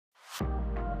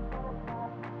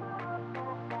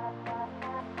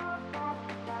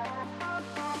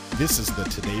This is the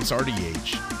Today's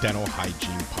RDH Dental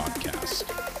Hygiene Podcast,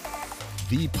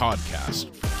 the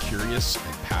podcast for curious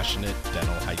and passionate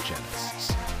dental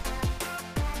hygienists.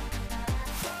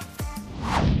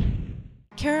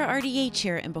 Kara RDH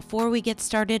here, and before we get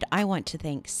started, I want to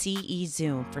thank CE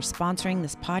Zoom for sponsoring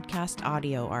this podcast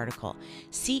audio article.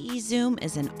 CE Zoom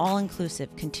is an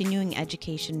all-inclusive continuing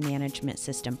education management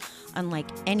system unlike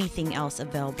anything else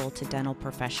available to dental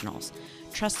professionals.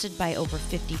 Trusted by over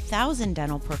 50,000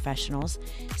 dental professionals,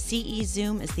 CE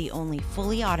Zoom is the only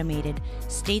fully automated,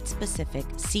 state-specific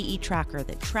CE tracker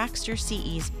that tracks your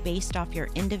CEs based off your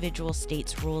individual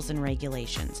state's rules and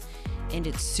regulations. And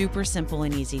it's super simple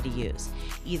and easy to use.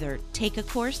 Either take a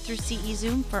course through CE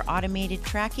Zoom for automated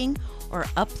tracking or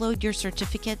upload your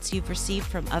certificates you've received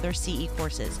from other CE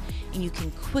courses, and you can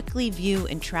quickly view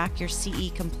and track your CE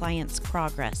compliance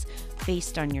progress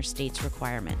based on your state's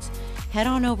requirements. Head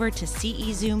on over to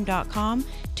cezoom.com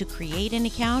to create an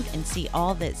account and see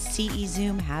all that CE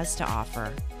Zoom has to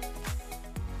offer.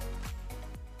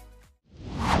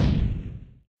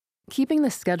 Keeping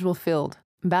the schedule filled.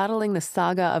 Battling the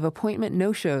Saga of Appointment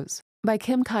No-Shows by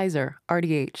Kim Kaiser,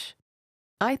 RDH.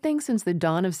 I think since the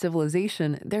dawn of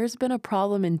civilization, there's been a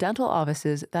problem in dental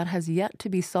offices that has yet to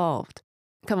be solved.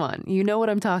 Come on, you know what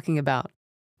I'm talking about.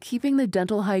 Keeping the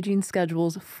dental hygiene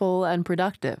schedules full and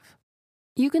productive.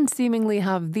 You can seemingly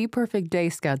have the perfect day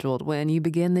scheduled when you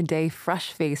begin the day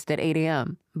fresh-faced at 8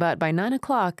 a.m., but by 9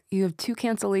 o'clock, you have 2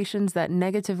 cancellations that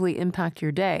negatively impact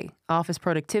your day, office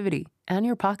productivity, and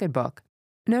your pocketbook.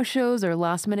 No-shows or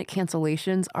last-minute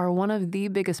cancellations are one of the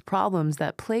biggest problems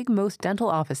that plague most dental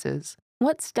offices.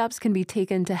 What steps can be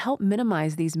taken to help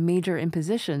minimize these major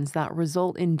impositions that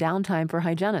result in downtime for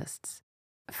hygienists?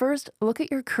 First, look at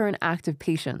your current active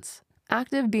patients.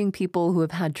 Active being people who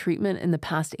have had treatment in the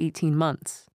past 18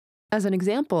 months. As an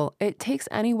example, it takes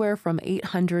anywhere from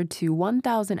 800 to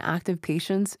 1,000 active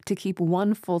patients to keep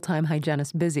one full-time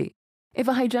hygienist busy. If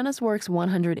a hygienist works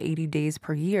 180 days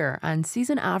per year and sees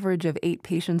an average of 8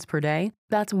 patients per day,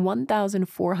 that's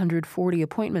 1,440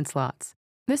 appointment slots.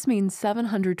 This means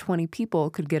 720 people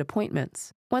could get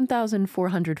appointments,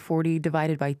 1,440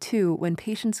 divided by 2 when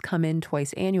patients come in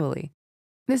twice annually.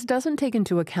 This doesn't take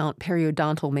into account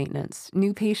periodontal maintenance,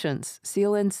 new patients,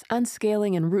 sealants, and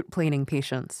scaling and root planing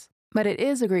patients. But it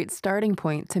is a great starting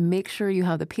point to make sure you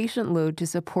have the patient load to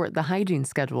support the hygiene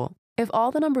schedule. If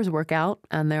all the numbers work out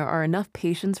and there are enough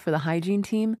patients for the hygiene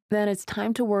team, then it's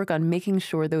time to work on making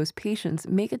sure those patients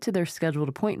make it to their scheduled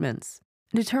appointments.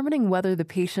 Determining whether the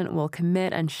patient will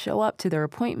commit and show up to their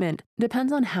appointment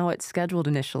depends on how it's scheduled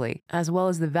initially, as well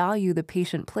as the value the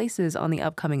patient places on the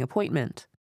upcoming appointment.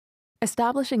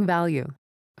 Establishing value.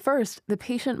 First, the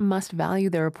patient must value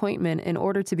their appointment in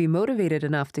order to be motivated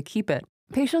enough to keep it.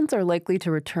 Patients are likely to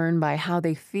return by how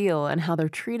they feel and how they're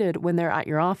treated when they're at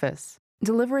your office.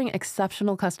 Delivering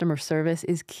exceptional customer service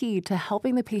is key to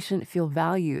helping the patient feel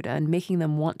valued and making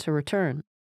them want to return.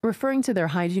 Referring to their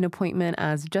hygiene appointment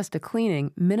as just a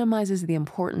cleaning minimizes the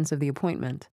importance of the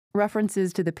appointment.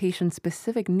 References to the patient's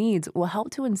specific needs will help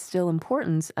to instill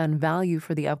importance and value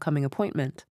for the upcoming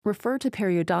appointment. Refer to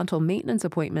periodontal maintenance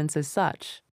appointments as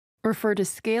such. Refer to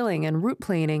scaling and root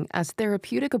planing as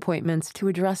therapeutic appointments to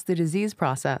address the disease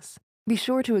process. Be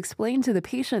sure to explain to the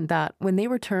patient that, when they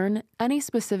return, any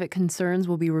specific concerns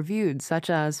will be reviewed, such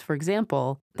as, for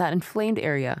example, that inflamed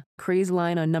area, craze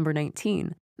line on number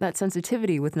 19, that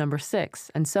sensitivity with number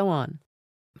 6, and so on.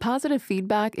 Positive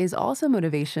feedback is also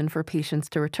motivation for patients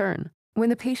to return. When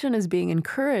the patient is being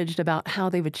encouraged about how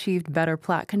they've achieved better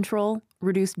plaque control,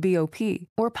 reduced BOP,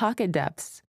 or pocket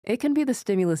depths, it can be the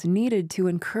stimulus needed to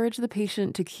encourage the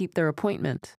patient to keep their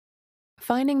appointment.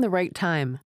 Finding the right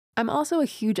time. I'm also a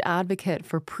huge advocate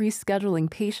for pre-scheduling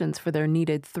patients for their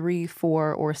needed 3,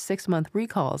 4, or 6-month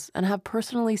recalls and have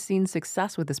personally seen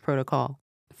success with this protocol.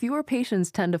 Fewer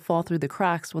patients tend to fall through the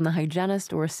cracks when the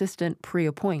hygienist or assistant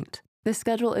pre-appoint. This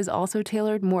schedule is also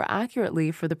tailored more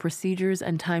accurately for the procedures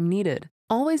and time needed.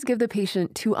 Always give the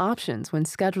patient 2 options when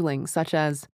scheduling, such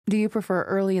as, do you prefer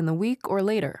early in the week or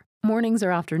later, mornings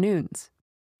or afternoons?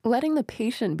 Letting the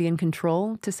patient be in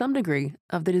control, to some degree,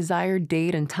 of the desired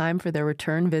date and time for their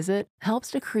return visit helps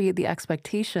to create the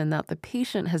expectation that the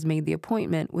patient has made the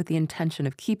appointment with the intention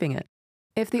of keeping it.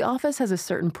 If the office has a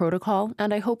certain protocol,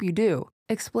 and I hope you do,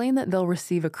 explain that they'll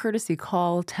receive a courtesy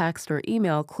call, text, or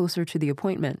email closer to the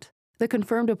appointment. The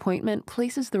confirmed appointment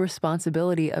places the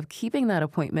responsibility of keeping that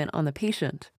appointment on the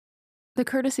patient. The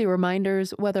courtesy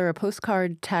reminders, whether a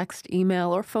postcard, text,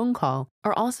 email, or phone call,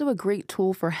 are also a great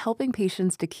tool for helping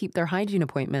patients to keep their hygiene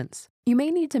appointments. You may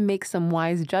need to make some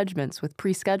wise judgments with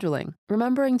pre-scheduling,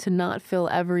 remembering to not fill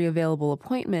every available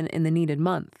appointment in the needed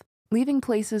month. leaving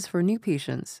places for new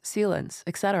patients, sealants,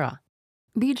 etc.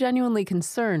 Be genuinely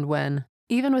concerned when,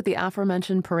 even with the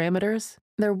aforementioned parameters,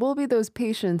 there will be those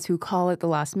patients who call at the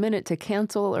last minute to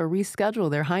cancel or reschedule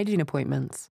their hygiene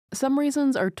appointments. Some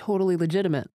reasons are totally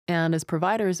legitimate, and as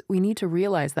providers, we need to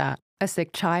realize that. A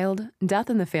sick child, death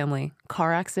in the family,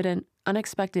 car accident,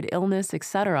 unexpected illness,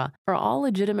 etc. are all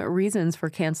legitimate reasons for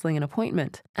canceling an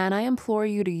appointment, and I implore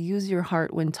you to use your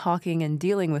heart when talking and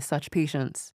dealing with such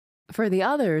patients. For the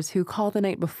others who call the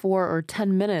night before or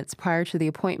 10 minutes prior to the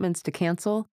appointments to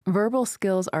cancel, verbal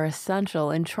skills are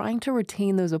essential in trying to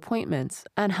retain those appointments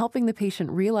and helping the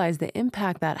patient realize the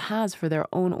impact that has for their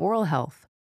own oral health.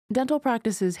 Dental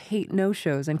practices hate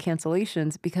no-shows and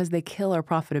cancellations because they kill our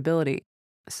profitability.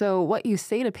 So what you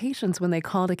say to patients when they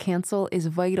call to cancel is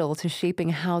vital to shaping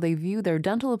how they view their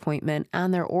dental appointment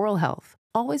and their oral health.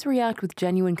 Always react with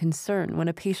genuine concern when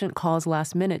a patient calls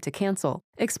last minute to cancel.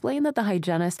 Explain that the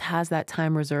hygienist has that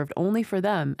time reserved only for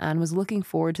them and was looking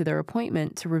forward to their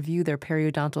appointment to review their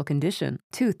periodontal condition,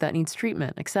 tooth that needs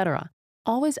treatment, etc.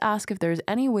 Always ask if there's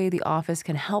any way the office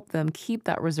can help them keep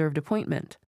that reserved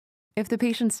appointment. If the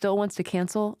patient still wants to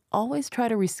cancel, always try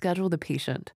to reschedule the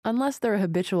patient, unless they're a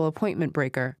habitual appointment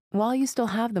breaker, while you still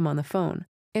have them on the phone.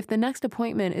 If the next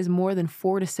appointment is more than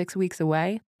 4 to 6 weeks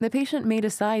away, the patient may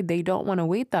decide they don't want to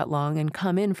wait that long and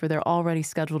come in for their already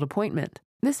scheduled appointment.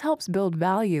 This helps build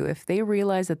value if they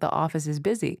realize that the office is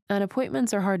busy and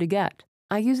appointments are hard to get.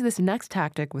 I use this next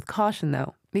tactic with caution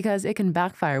though, because it can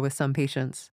backfire with some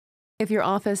patients. If your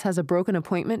office has a broken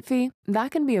appointment fee,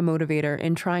 that can be a motivator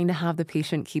in trying to have the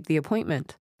patient keep the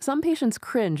appointment. Some patients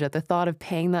cringe at the thought of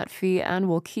paying that fee and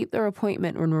will keep their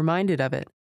appointment when reminded of it.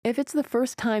 If it's the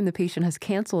first time the patient has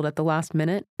canceled at the last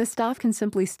minute, the staff can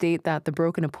simply state that the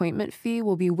broken appointment fee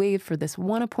will be waived for this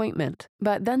one appointment,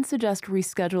 but then suggest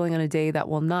rescheduling on a day that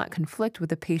will not conflict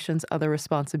with the patient's other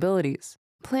responsibilities.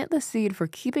 Plant the seed for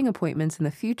keeping appointments in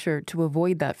the future to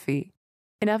avoid that fee.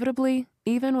 Inevitably,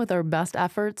 even with our best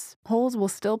efforts, holes will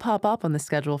still pop up on the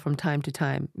schedule from time to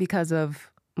time because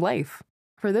of life.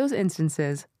 For those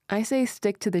instances, I say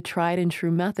stick to the tried and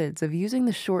true methods of using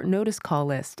the short notice call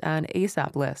list and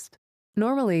ASAP list.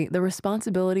 Normally, the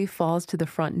responsibility falls to the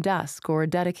front desk or a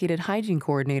dedicated hygiene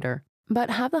coordinator, but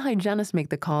have the hygienist make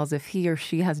the calls if he or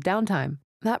she has downtime.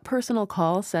 That personal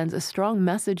call sends a strong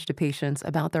message to patients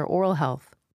about their oral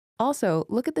health. Also,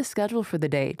 look at the schedule for the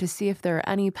day to see if there are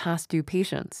any past due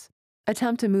patients.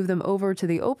 Attempt to move them over to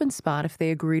the open spot if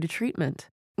they agree to treatment.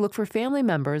 Look for family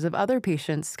members of other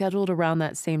patients scheduled around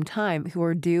that same time who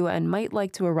are due and might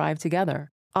like to arrive together.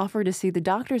 Offer to see the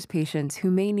doctor's patients who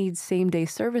may need same-day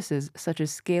services such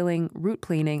as scaling, root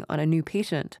planing on a new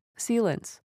patient,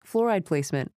 sealants, fluoride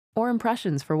placement, or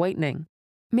impressions for whitening.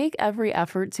 Make every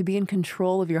effort to be in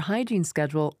control of your hygiene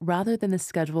schedule rather than the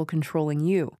schedule controlling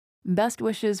you. Best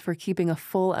wishes for keeping a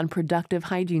full and productive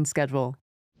hygiene schedule.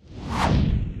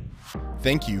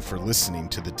 Thank you for listening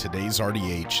to the Today's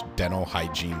RDH Dental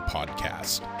Hygiene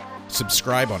Podcast.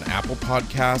 Subscribe on Apple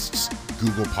Podcasts,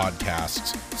 Google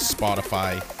Podcasts,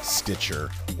 Spotify, Stitcher,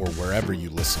 or wherever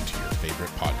you listen to your favorite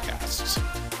podcasts.